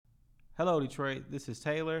Hello, Detroit. This is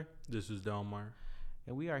Taylor, This is Delmar.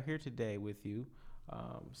 and we are here today with you.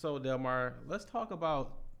 Delmar, let's talk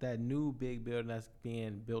about that new big building that's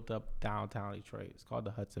being built up downtown Detroit. It's called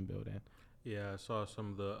the Hudson Building. Yeah, I saw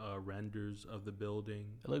some of the renders of the building.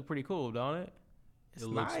 It looks pretty cool, don't it? It's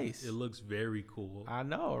nice. It looks very cool. I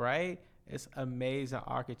know, right? It's amazing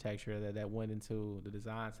architecture that went into the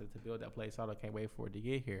design to build that place. I can't wait for it to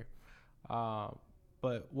get here. Um,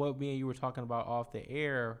 but what me and you were talking about off the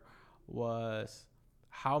air was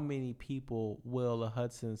how many people will the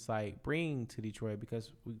Hudson site bring to Detroit?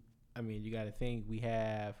 Because you got to think we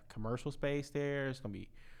have commercial space there. It's gonna be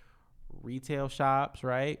retail shops,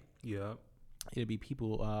 right? Yep. It'll be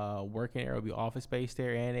people working there. It'll be office space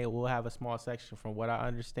there, and it will have a small section, from what I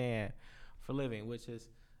understand, for living, which is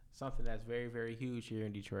something that's very, very huge here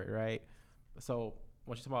in Detroit, right? So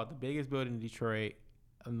when you talk about the biggest building in Detroit,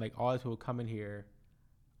 and like all these people coming here,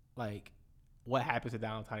 like what happens to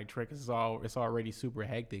downtown Detroit? 'Cause it's already super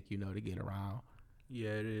hectic, to get around. Yeah,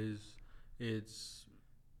 it is. It's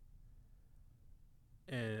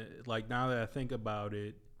and like now that I think about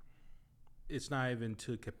it, it's not even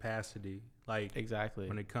to capacity. Like Exactly.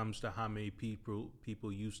 when it comes to how many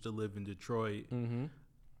people used to live in Detroit, Mm-hmm.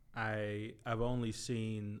 I've only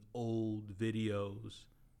seen old videos,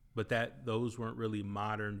 but those weren't really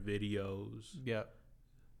modern videos. Yep.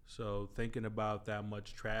 So thinking about that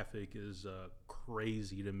much traffic is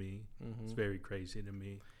crazy to me. Mm-hmm. It's very crazy to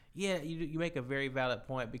me. Yeah, you make a very valid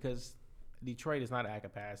point because Detroit is not at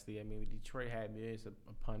capacity. I mean, Detroit had millions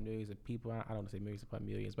upon millions of people. I don't want to say millions upon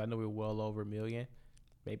millions, but I know we're well over a million,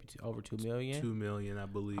 maybe over 2 million. 2 million, I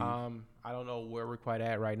believe. I don't know where we're quite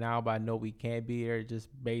at right now, but I know we can be there just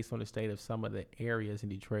based on the state of some of the areas in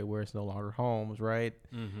Detroit where it's no longer homes, right?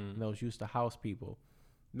 Mm-hmm. And those used to house people.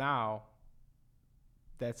 Now,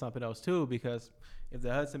 that's something else too, because if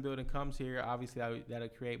the Hudson Building comes here, obviously that'll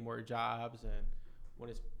create more jobs, and when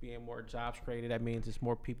it's being more jobs created, that means it's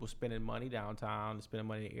more people spending money downtown, spending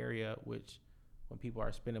money in the area, which when people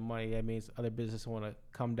are spending money, that means other businesses want to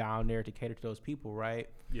come down there to cater to those people, right?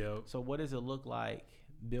 Yep. So what does it look like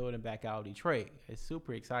building back out Detroit? It's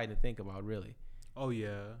super exciting to think about, really. Oh,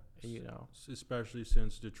 yeah. Especially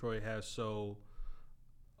since Detroit has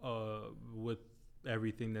with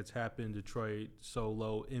everything that's happened in Detroit, so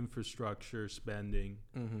low infrastructure spending.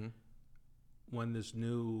 Mm-hmm. When this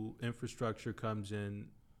new infrastructure comes in,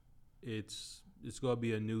 it's going to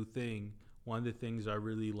be a new thing. One of the things I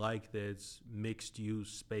really like that it's mixed use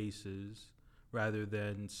spaces rather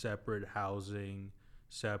than separate housing,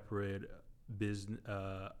 separate business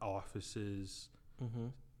offices, Mm-hmm.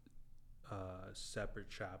 separate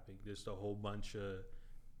shopping. Just a whole bunch of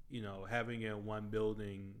having it in one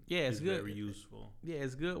building. Yeah, it's is good. very useful. Yeah,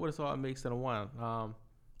 it's good when it's all mixed in one.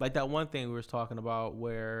 Like that one thing we was talking about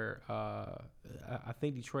where I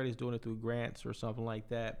think Detroit is doing it through grants or something like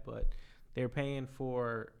that, but they're paying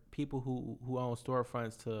for people who own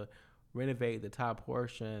storefronts to renovate the top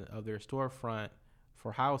portion of their storefront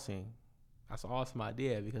for housing. That's an awesome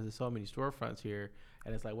idea because there's so many storefronts here,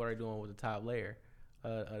 and it's like, what are they doing with the top layer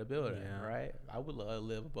of the building, Yeah. right? I would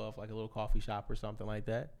live above like a little coffee shop or something like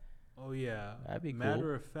that. Oh yeah. That'd be Matter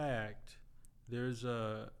cool. of fact, there's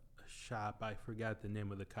a shop. I forgot the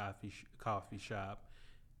name of the coffee shop.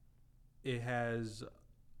 It has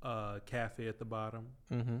a cafe at the bottom,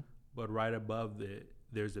 Mm-hmm. but right above it,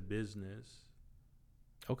 there's a business.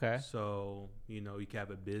 Okay. So you can have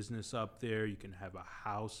a business up there. You can have a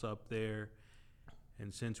house up there.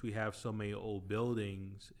 And since we have so many old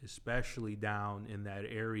buildings, especially down in that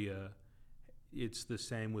area, it's the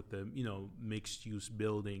same with the mixed use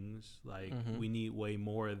buildings. Like Mhm. we need way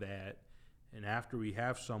more of that. And after we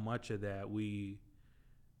have so much of that,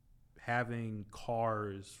 having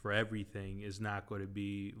cars for everything is not going to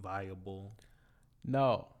be viable.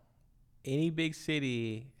 No. Any big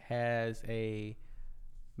city has a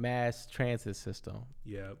mass transit system,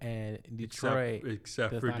 Yeah. and Detroit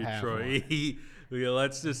Except does for not have Detroit. Yeah,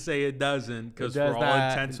 let's just say it doesn't, because does for all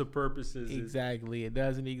not- intents and purposes, exactly. It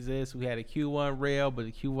doesn't exist. We had a Q1 rail, but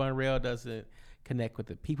the Q1 rail doesn't connect with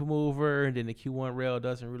the people mover, and then the Q1 rail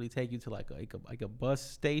doesn't really take you to like a bus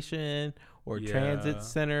station or Yeah. transit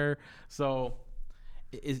center. So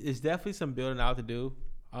it's definitely some building out to do.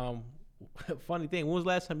 Funny thing, when was the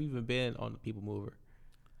last time you even been on the people mover?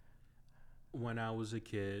 when I was a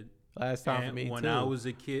kid. Last time for And me when too. I was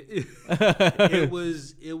a kid, it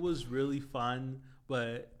was really fun,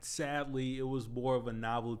 but sadly, it was more of a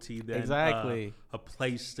novelty than Exactly. a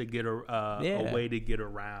place to get Yeah. a way to get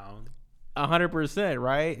around. 100%,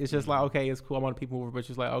 right? It's just like, okay, it's cool. I'm on a people mover, but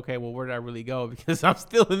just like, okay, well, where did I really go? Because I'm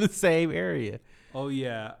still in the same area. Oh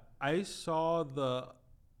yeah, I saw the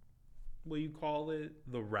what you call it,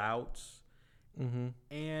 the routes, Mm-hmm.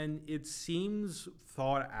 and it seems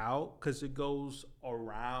thought out because it goes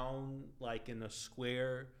around like in a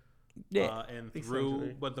square Yeah, and through.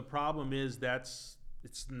 essentially. But the problem is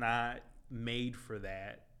it's not made for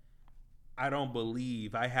that. I don't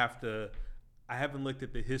believe I have to. I haven't looked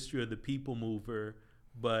at the history of the People Mover,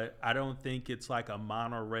 but I don't think it's like a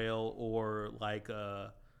monorail or like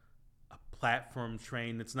a platform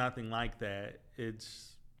train. It's nothing like that.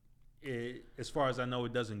 As far as I know,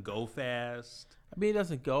 it doesn't go fast. I mean, it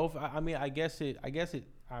doesn't go. I mean, I guess it. I guess it.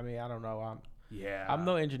 I mean, I don't know. I'm Yeah,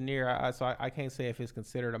 no engineer, so I can't say if it's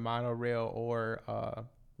considered a monorail or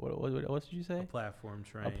what did you a say? platform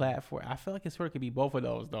train. A platform. I feel like it sort of could be both of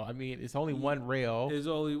those, though. I mean, it's only one rail, There's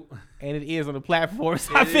only and it is on the platform.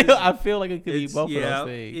 So It I is. feel like it could be both of Yeah. those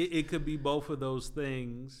things. It could be both of those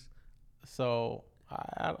things. So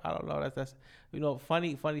I don't know. That's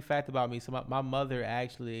funny fact about me. So my mother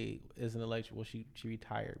actually is an electric. Well, she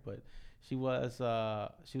retired, but she was an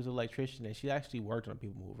electrician, and she actually worked on a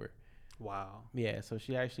people mover. Wow. Yeah, so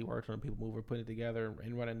she actually worked on a people mover, putting it together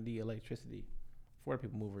and running the electricity for the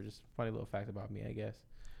people mover. Just funny little fact about me, I guess.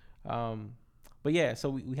 But yeah,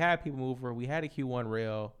 so we had people mover. We had a Q1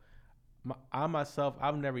 rail. I myself,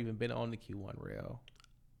 I've never even been on the Q1 rail.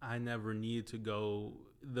 I never need to go.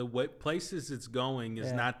 The places it's going is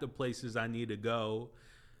Yeah. not the places I need to go.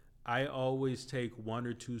 I always take one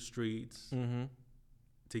or two streets Mm-hmm.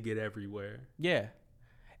 to get everywhere. Yeah.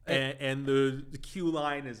 And the queue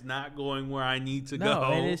line is not going where I need to No, go.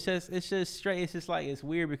 and it's just straight. It's just like it's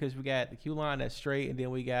weird because we got the Q line that's straight, and then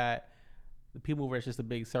we got the people mover. It's just a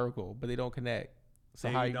big circle, but they don't connect. So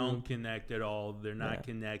They how you don't connect at all. They're not Yeah.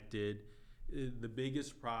 connected. The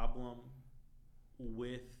biggest problem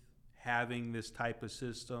with having this type of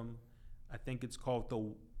system, I think it's called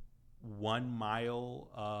the 1 mile.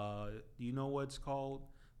 Do you know what it's called?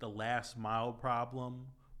 The last mile problem,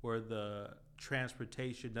 where the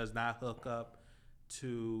transportation does not hook up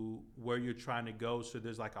to where you're trying to go. So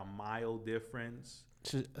there's like a mile difference.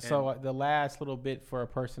 So the last little bit for a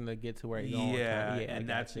person to get to where you're going. Yeah, I and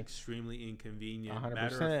that's gotcha. extremely inconvenient. 100%.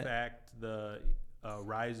 Matter of fact, the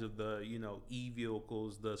rise of the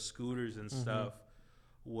e-vehicles, the scooters and stuff,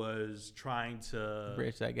 was trying to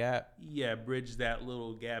Bridge that gap. bridge that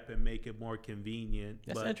little gap and make it more convenient.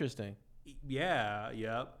 That's But interesting. yeah,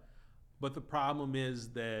 yep. But the problem is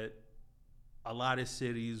that a lot of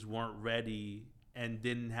cities weren't ready and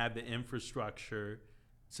didn't have the infrastructure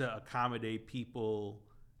to accommodate people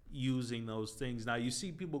using those things. Now you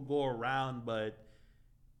see people go around, but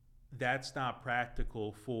that's not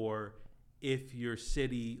practical for if your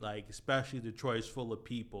city, like especially Detroit, is full of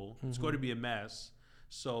people. It's going to be a mess.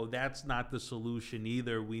 So that's not the solution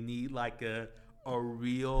either. We need like a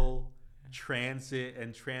real transit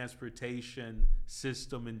and transportation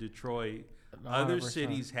system in Detroit. Other 100%.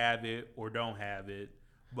 cities have it or don't have it,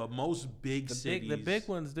 but most big cities, The big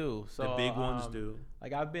ones do. So the big ones do.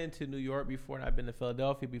 Like I've been to New York before, and I've been to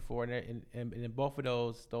Philadelphia before, and in both of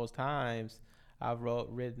those times, I've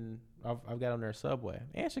got on their subway,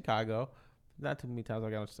 and Chicago. Not too many times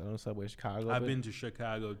I got on the subway in Chicago. I've been to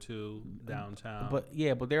Chicago too, downtown.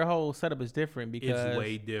 but their whole setup is different because it's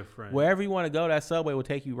way different. wherever you want to go, that subway will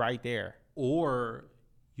take you right there. Or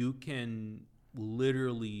you can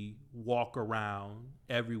literally walk around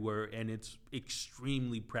everywhere, and it's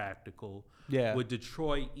extremely practical. Yeah. With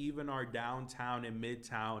Detroit, even our downtown and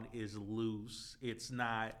midtown is loose. It's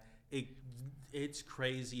not. It's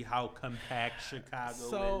crazy how compact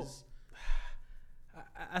Chicago is.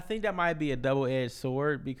 I think that might be a double-edged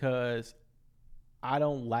sword because I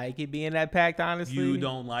don't like it being that packed, honestly. You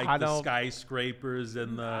don't like the skyscrapers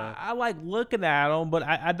and the... I like looking at them, but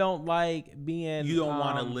I don't like being... You don't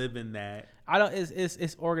want to live in that. I don't.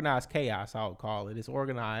 It's organized chaos, I would call it. It's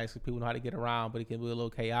organized, so people know how to get around, but it can be a little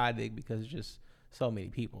chaotic because it's just so many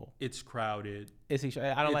people. It's crowded. I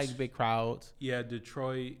don't like big crowds. Yeah,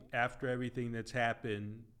 Detroit, after everything that's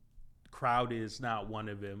happened... crowd is not one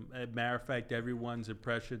of them. As a matter of fact, everyone's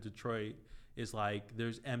impression of Detroit is like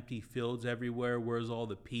there's empty fields everywhere. Where's all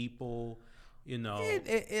the people? I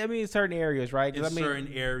mean, certain areas, right?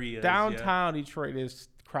 Certain areas. Downtown Detroit is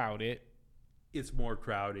crowded. It's more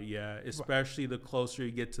crowded, yeah. Especially the closer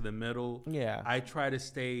you get to the middle. Yeah. I try to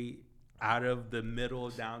stay out of the middle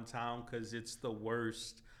of downtown because it's the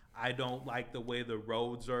worst. I don't like the way the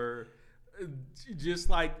roads are. Just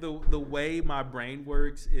like the way my brain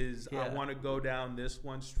works is I want to go down this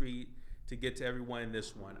one street to get to everyone in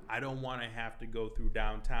this one. I don't want to have to go through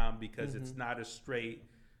downtown because it's not a straight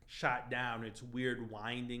shot down. It's weird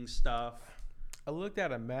winding stuff. I looked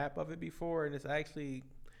at a map of it before, and it's actually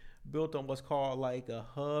built on what's called like a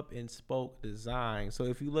hub and spoke design. So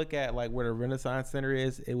if you look at like where the Renaissance Center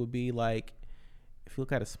is, it would be like, if you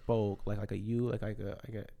look at a spoke, like a U, like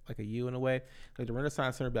a U in a way, like the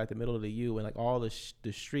Renaissance Center would be like the middle of the U, and like all the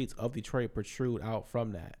streets of Detroit protrude out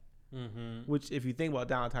from that. Mm-hmm. Which, if you think about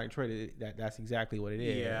downtown Detroit, that's exactly what it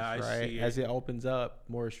is. Yeah, I right? see As it opens up,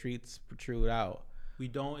 more streets protrude out. We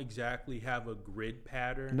don't exactly have a grid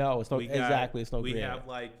pattern. No, it's no exactly. It's no we grid. We have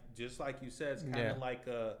like, just like you said, it's kind of like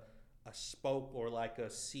a spoke or like a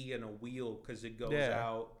C in a wheel, because it goes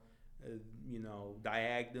out,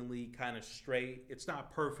 diagonally, kind of straight. It's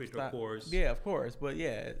not perfect, of course. Yeah, of course, but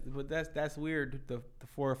that's weird. The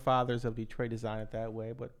forefathers of Detroit designed it that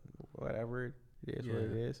way, but whatever, it is what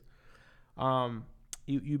it is.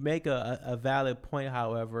 You make a valid point,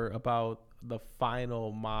 however, about the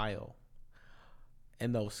final mile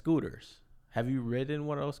and those scooters. Have you ridden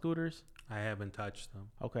one of those scooters? I haven't touched them.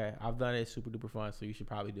 Okay, I've done it. It's super duper fun, so you should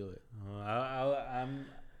probably do it.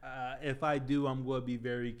 If I do, I'm going to be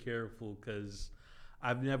very careful, because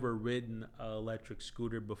I've never ridden an electric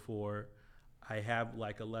scooter before. I have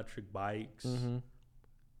like electric bikes. Mm-hmm.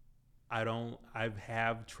 I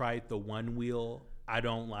have tried the one wheel. I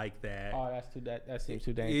don't like that. Oh, that seems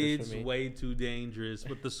too dangerous for me. It's way too dangerous.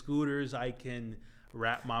 With the scooters, I can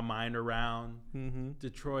wrap my mind around. Mm-hmm.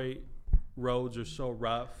 Detroit roads are so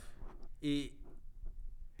rough.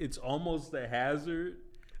 It's almost a hazard.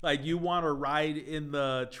 Like, you want to ride in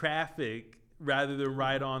the traffic rather than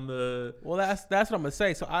ride on the. Well, that's what I'm gonna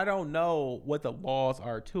say. So I don't know what the laws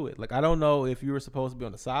are to it. Like, I don't know if you were supposed to be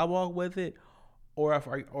on the sidewalk with it, or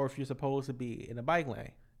if you're supposed to be in a bike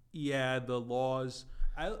lane. Yeah, the laws.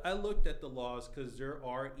 I looked at the laws, because there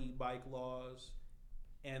are e-bike laws,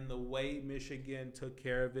 and the way Michigan took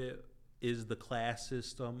care of it is the class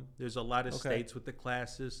system. There's a lot of states with the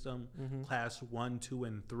class system, class 1, 2,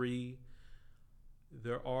 and 3.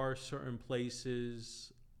 There are certain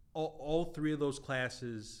places, all 3 of those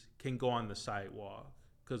classes can go on the sidewalk,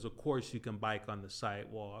 because of course you can bike on the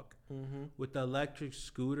sidewalk. Mm-hmm. With the electric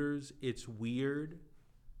scooters, it's weird,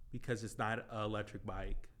 because it's not an electric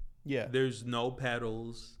bike. Yeah. There's no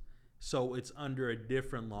pedals, so it's under a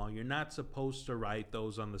different law. You're not supposed to ride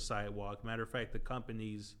those on the sidewalk. Matter of fact, the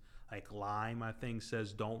companies like Lime, I think,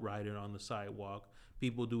 says don't ride it on the sidewalk.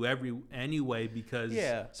 People do anyway, because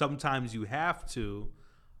sometimes you have to.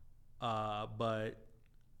 But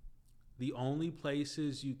the only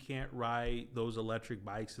places you can't ride those electric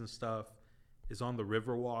bikes and stuff is on the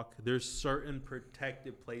Riverwalk. There's certain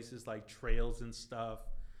protected places like trails and stuff.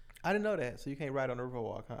 I didn't know that. So you can't ride on the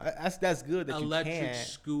Riverwalk, huh? That's good that electric you can.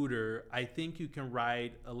 Scooter, I think you can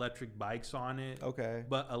ride electric bikes on it. Okay.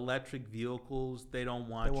 But electric vehicles, they don't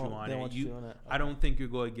want you on it. You on it. I don't think you're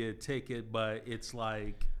going to get a ticket, but it's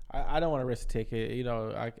like. I don't want to risk a ticket.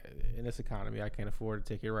 In this economy, I can't afford a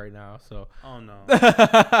ticket right now. So. Oh, no.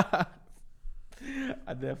 I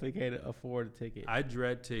definitely can't afford a ticket. I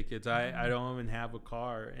dread tickets. I don't even have a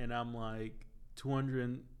car, and I'm like,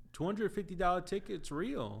 $250 ticket's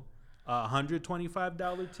real.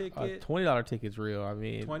 $125 ticket. $20 ticket's real. I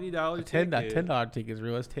mean, $20 ticket. $10 ticket's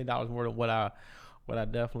real. It's $10 more than what I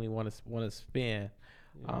definitely want to spend.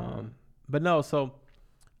 Yeah. But no, so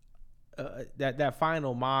that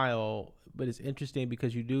final mile. But it's interesting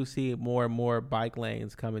because you do see more and more bike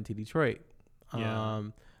lanes coming to Detroit. Yeah.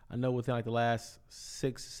 I know within like the last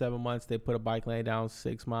 6-7 months they put a bike lane down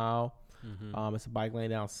 6 Mile. Mm-hmm. It's a bike lane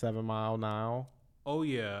down 7 Mile now. Oh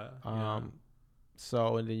yeah.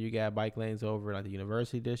 So, and then you got bike lanes over like the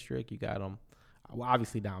University District. You got them,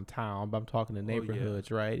 obviously downtown, but I'm talking the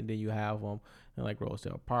neighborhoods, right? And then you have them in like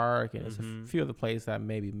Rosedale Park, and it's a few other places that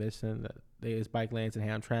may be missing. There's bike lanes in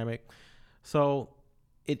Hamtramck. So,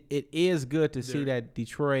 it is good to see that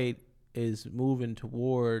Detroit is moving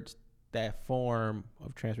towards that form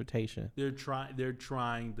of transportation. They're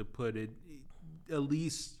trying to put it, at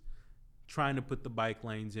least trying to put the bike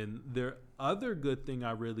lanes in. Their other good thing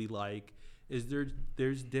I really like is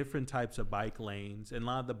there's different types of bike lanes, and a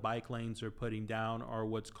lot of the bike lanes they're putting down are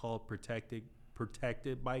what's called protected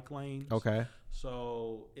bike lanes. Okay.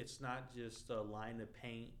 So it's not just a line of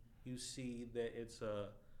paint. You see that it's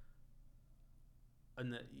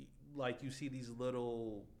like you see these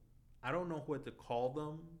little, I don't know what to call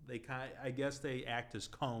them. I guess they act as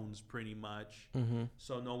cones pretty much. Mm-hmm.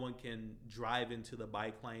 So no one can drive into the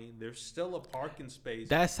bike lane. There's still a parking space.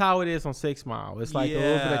 That's how it is on 6 Mile. It's like a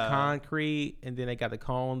little bit of concrete, and then they got the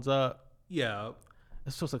cones up. Yeah.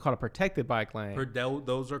 It's supposed to call a protected bike lane.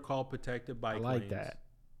 Those are called protected bike lanes. I like that.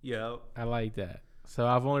 Yeah. I like that. So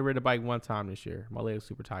I've only ridden a bike one time this year. My leg's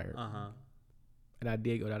super tired. Uh-huh. and I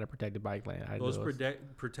did go down a protected bike lane. Those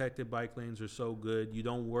protected bike lanes are so good. You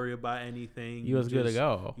don't worry about anything. You was good to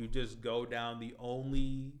go. You just go down. The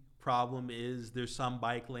only problem is there's some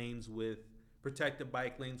bike lanes with protected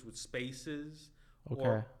bike lanes with spaces,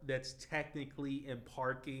 or that's technically in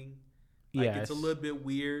parking. Like it's a little bit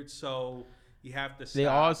weird, so you have to stop. They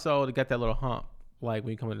also got that little hump, like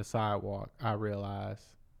when you come in the sidewalk. I realize.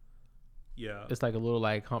 Yeah, it's like a little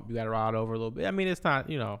like hump you got to ride over a little bit. I mean, it's not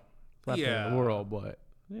it's not the end of the world, but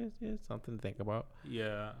it's something to think about.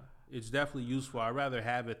 Yeah, it's definitely useful. I'd rather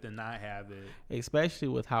have it than not have it, especially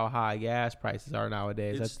with how high gas prices are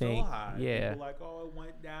nowadays. It's I think still high. Yeah, people like, oh, it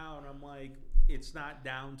went down. I'm like, it's not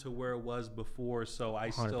down to where it was before, so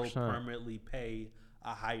I 100%. Still permanently pay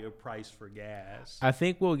a higher price for gas. I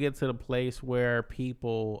think we'll get to the place where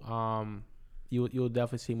people, you'll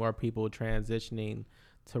definitely see more people transitioning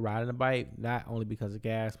to riding a bike, not only because of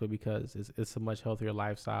gas, but because it's a much healthier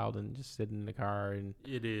lifestyle than just sitting in the car and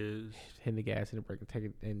it is hitting the gas and the brake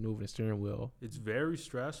and moving the steering wheel. It's very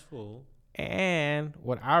stressful. And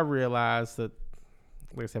what I realized that,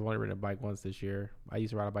 like I said, I've only ridden a bike once this year. I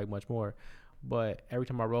used to ride a bike much more, but every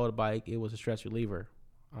time I rode a bike, it was a stress reliever.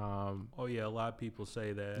 Oh yeah, a lot of people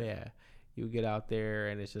say that. Yeah, you get out there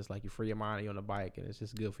and it's just like you free your mind on a bike, and it's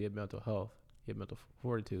just good for your mental health. Your mental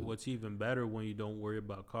fortitude. What's even better when you don't worry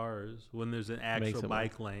about cars, when there's an actual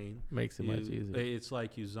bike lane, makes it much easier. It's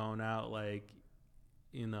like you zone out, like,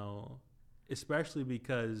 especially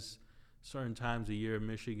because certain times of year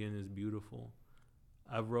Michigan is beautiful.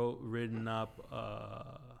 I've ridden up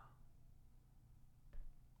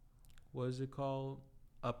what is it called?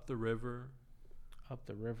 Up the river. Up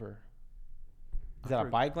the river. Is that a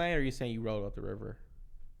bike lane, or are you saying you rode up the river?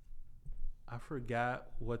 I forgot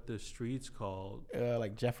what the street's called.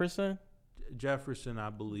 Like Jefferson? Jefferson, I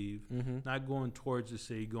believe. Mm-hmm. Not going towards the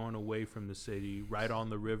city, going away from the city, right on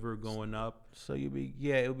the river, going up. So it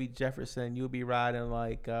would be Jefferson. You'll be riding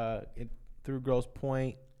like through Grosse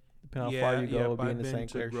Pointe, depending on how far you go. It'll be in the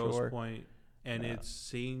St. Clair Shore. Grosse Pointe, and it's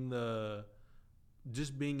seeing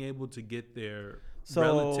just being able to get there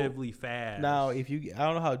relatively fast. Now, I don't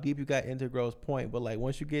know how deep you got into Grosse Pointe, but like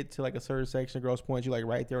once you get to like a certain section of Grosse Pointe, you're like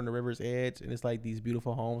right there on the river's edge, and it's like these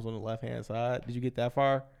beautiful homes on the left hand side. Did you get that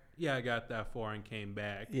far? Yeah, I got that far and came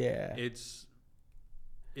back. Yeah, it's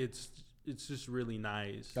just really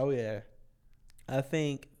nice. Oh yeah, I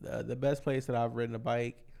think the best place that I've ridden a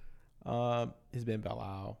bike has been Belle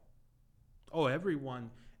Isle. Oh,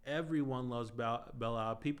 everyone loves Belle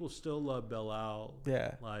Isle. People still love Belle Isle.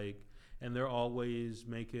 Yeah, and they're always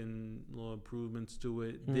making little improvements to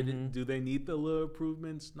it. Mm-hmm. Do they need the little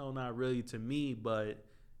improvements? No, not really to me, but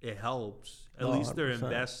it helps. At least they're 100%.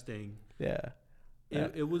 investing. Yeah.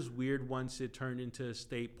 It was weird once it turned into a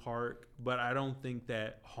state park, but I don't think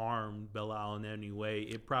that harmed Belle Isle in any way.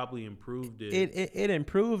 It probably improved it. It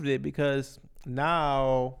improved it because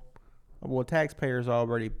now, taxpayers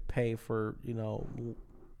already pay for,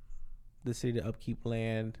 the city to upkeep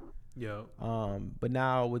land. Yeah. But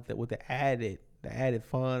now with the added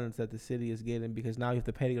funds that the city is getting, because now you have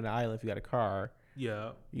to pay to go on the island if you got a car.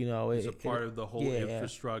 Yeah. It's a part of the whole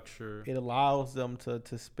infrastructure. It allows them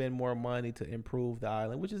to spend more money to improve the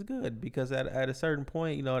island, which is good because at a certain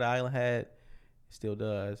point, the island still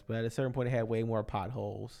does, but at a certain point it had way more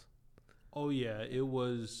potholes. Oh yeah, it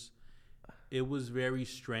was very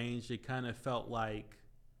strange. It kind of felt like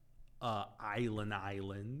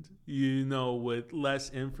island, with less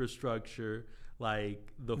infrastructure,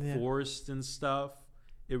 like the forests and stuff.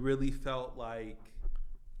 It really felt like.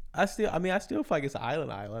 I still feel like it's an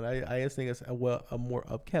island. I just think it's a more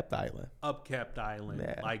upkept island.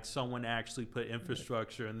 Yeah. Like someone actually put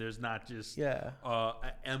infrastructure, and there's not just an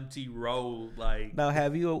empty road. Like now,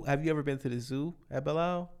 have you ever been to the zoo at Belle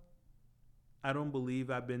Isle? I don't believe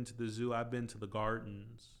I've been to the zoo. I've been to the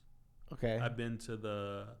gardens. Okay. I've been to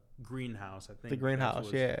the greenhouse. I think the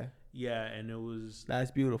greenhouse. Yeah, and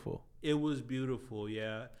that's beautiful. It was beautiful.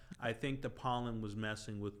 Yeah, I think the pollen was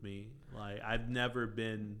messing with me. Like I've never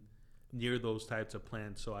been near those types of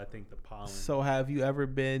plants, so I think the pollen. So have you ever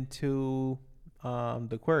been to the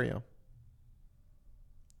aquarium?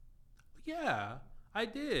 Yeah, I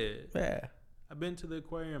did. Yeah. I've been to the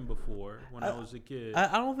aquarium before when I was a kid.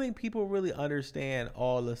 I don't think people really understand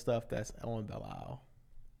all the stuff that's on Belle Isle.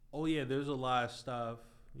 Oh yeah, there's a lot of stuff.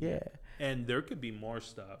 Yeah. And there could be more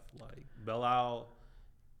stuff like Belle Isle.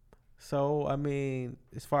 So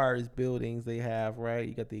as far as buildings they have, right?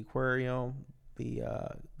 You got the aquarium, the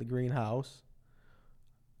greenhouse.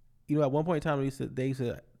 At one point in time they used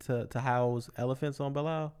to house elephants on Belle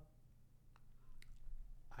Isle.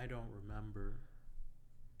 I don't remember.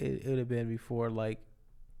 It would have been before like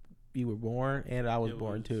you were born, and I was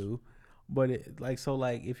born too. But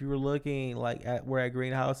if you were looking like at where that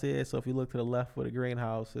greenhouse is, so if you look to the left of the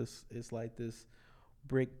greenhouse, it's like this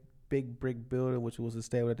big brick building, which was the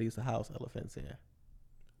stable that they used to house elephants in.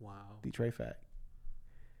 Wow. Detroit fact.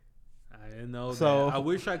 I didn't know So- that. I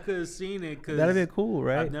wish I could have seen it because That'd be cool,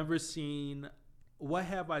 right? I've never seen. What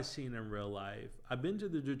have I seen in real life? I've been to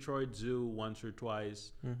the Detroit Zoo once or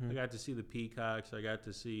twice. Mm-hmm. I got to see the peacocks. I got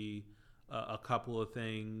to see a couple of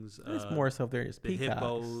things. There's more stuff there. It's The peacocks.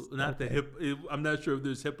 hippos, not the Okay. hip. I'm not sure if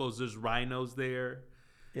there's hippos. There's rhinos there.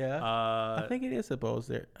 Yeah, I think it is hippos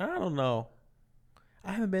there. I don't know.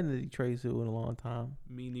 I haven't been to the Detroit Zoo in a long time.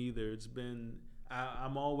 Me neither. It's been.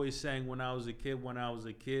 I'm always saying when I was a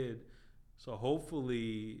kid. So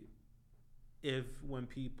hopefully,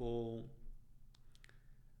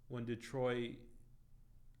 when Detroit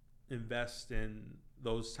invests in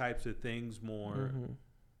those types of things more,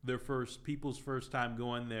 Mm-hmm. people's first time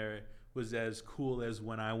going there was as cool as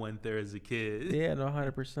when I went there as a kid. Yeah, no,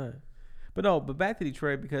 100%. But back to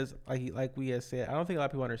Detroit, because like we had said, I don't think a lot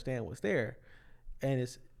of people understand what's there, and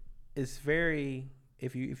it's very,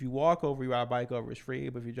 if you walk over, you ride a bike over, it's free,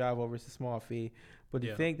 but if you drive over, it's a small fee. But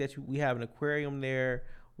to think that we have an aquarium there,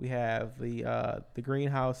 we have the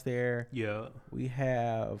greenhouse there, Yeah, we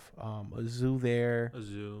have a zoo there, a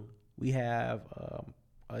zoo. we have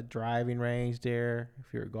a driving range there.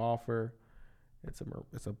 If you're a golfer, it's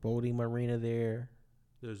a boating marina there.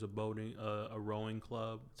 There's a rowing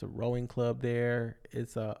club. It's a rowing club there.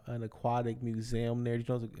 It's an aquatic museum there. Did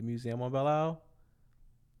you know there's a museum on Belle Isle?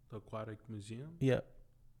 The Aquatic Museum. Yep.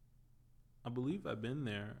 I believe I've been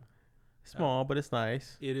there. Small, but it's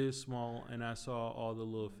nice. It is small, and I saw all the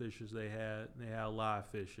little fishes they had. They had a lot of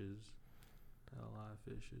fishes.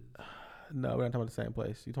 No, we're not talking about the same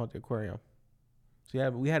place. You're talking about the aquarium. So yeah,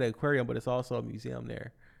 we had an aquarium, but it's also a museum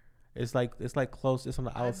there. It's like close. It's on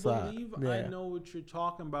the outside. I believe Yeah. I know what you're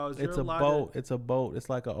talking about. It's a boat. It's a boat. It's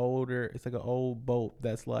like an old boat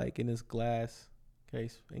that's like in this glass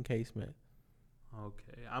encasement.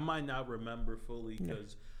 Okay, I might not remember fully Yeah.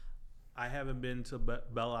 because I haven't been to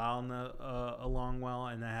Belle Isle in a long while,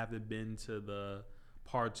 and I haven't been to the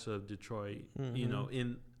parts of Detroit. You know,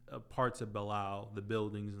 in parts of Belle Isle, the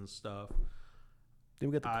buildings and stuff. Then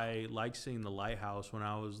we got I like seeing the lighthouse. When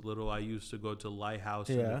I was little, I used to go to the lighthouse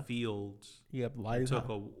in Yeah. the fields. the I lighthouse. took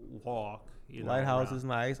a walk. Lighthouse around. is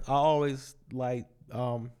nice. I always like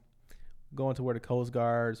going to where the Coast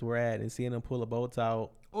Guards were at and seeing them pull the boats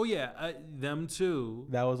out. Oh yeah, them too.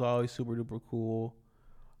 That was always super duper cool.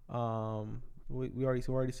 We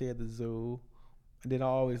already said the zoo. And then I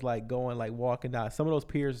always like going like walking down. Some of those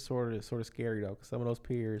piers are sort of scary though, 'cause some of those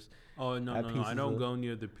piers. Oh no, have I pieces don't of- go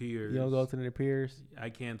near the piers. You don't go to the piers.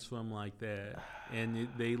 I can't swim like that, and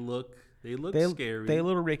they look They scary. They a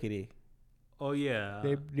little rickety. Oh yeah.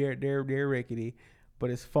 They're rickety,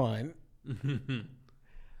 but it's fun.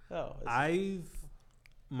 Oh,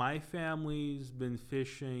 My family's been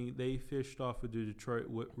fishing. They fished off of the Detroit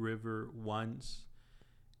River once,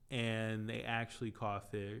 and they actually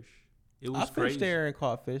caught fish. It was I crazy. fished there and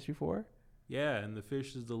caught fish before. Yeah, and the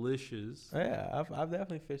fish is delicious. Yeah, I've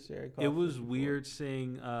definitely fished there and caught It fish was before. weird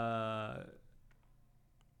seeing a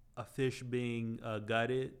fish being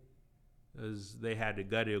gutted, as they had to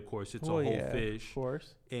gut it. Of course, it's a whole fish. Of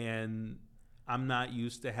course. And I'm not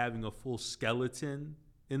used to having a full skeleton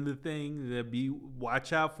in the thing.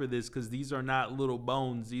 Watch out for this, because these are not little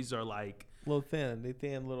bones. These are like, Little thin. They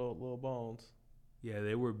thin little bones. yeah,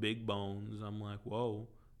 they were big bones. I'm like, whoa.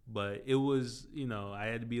 But it was, I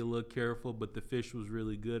had to be a little careful, but the fish was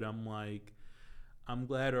really good. I'm like, I'm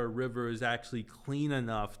glad our river is actually clean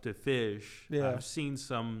enough to fish. Yeah. I've seen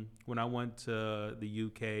some, when I went to the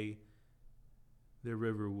UK, the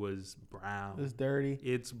river was brown. It's dirty.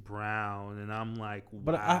 It's brown, and I'm like, wow.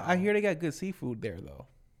 But I hear they got good seafood there though.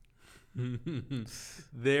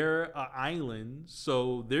 They're an island,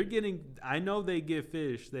 so they're getting. I know they get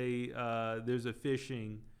fish. There's a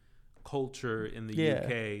fishing culture in the Yeah.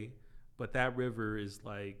 UK, but that river is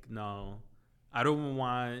like, no, I don't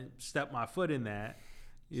want to step my foot in that.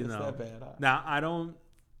 You It's know. that bad, huh? Now I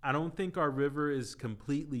don't think our river is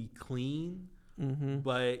completely clean,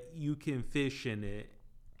 but you can fish in it.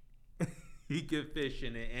 You can fish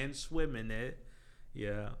in it and swim in it.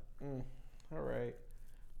 Yeah. All right.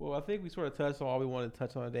 Well, I think we sort of touched on all we wanted to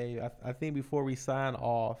touch on today. I think before we sign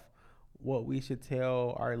off, what we should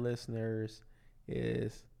tell our listeners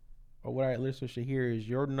is, or what our listeners should hear is,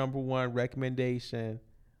 your number one recommendation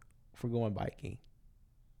for going biking.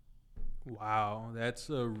 Wow, that's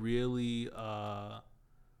a really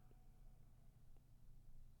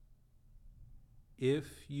if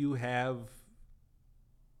you have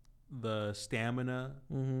the stamina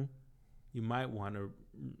you might want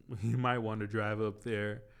to drive up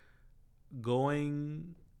there.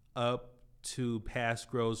 Going up to past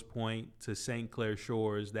Grosse Pointe to St. Clair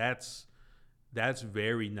Shores, that's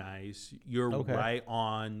very nice. You're Okay. right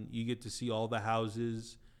on. You get to see all the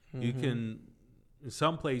houses. You Mhm. can, in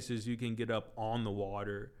some places, you can get up on the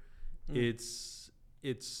water. Mm.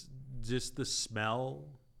 It's just the smell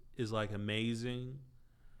is like amazing.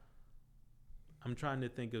 I'm trying to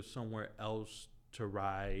think of somewhere else to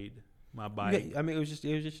ride my bike. Yeah, I mean, it was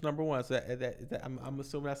just number one. So I'm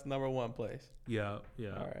assuming that's the number one place. Yeah.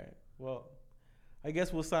 All right. Well, I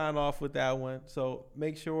guess we'll sign off with that one. So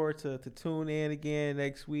make sure to tune in again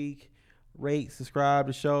next week. Rate, subscribe to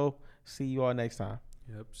the show. See you all next time.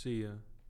 Yep. See ya.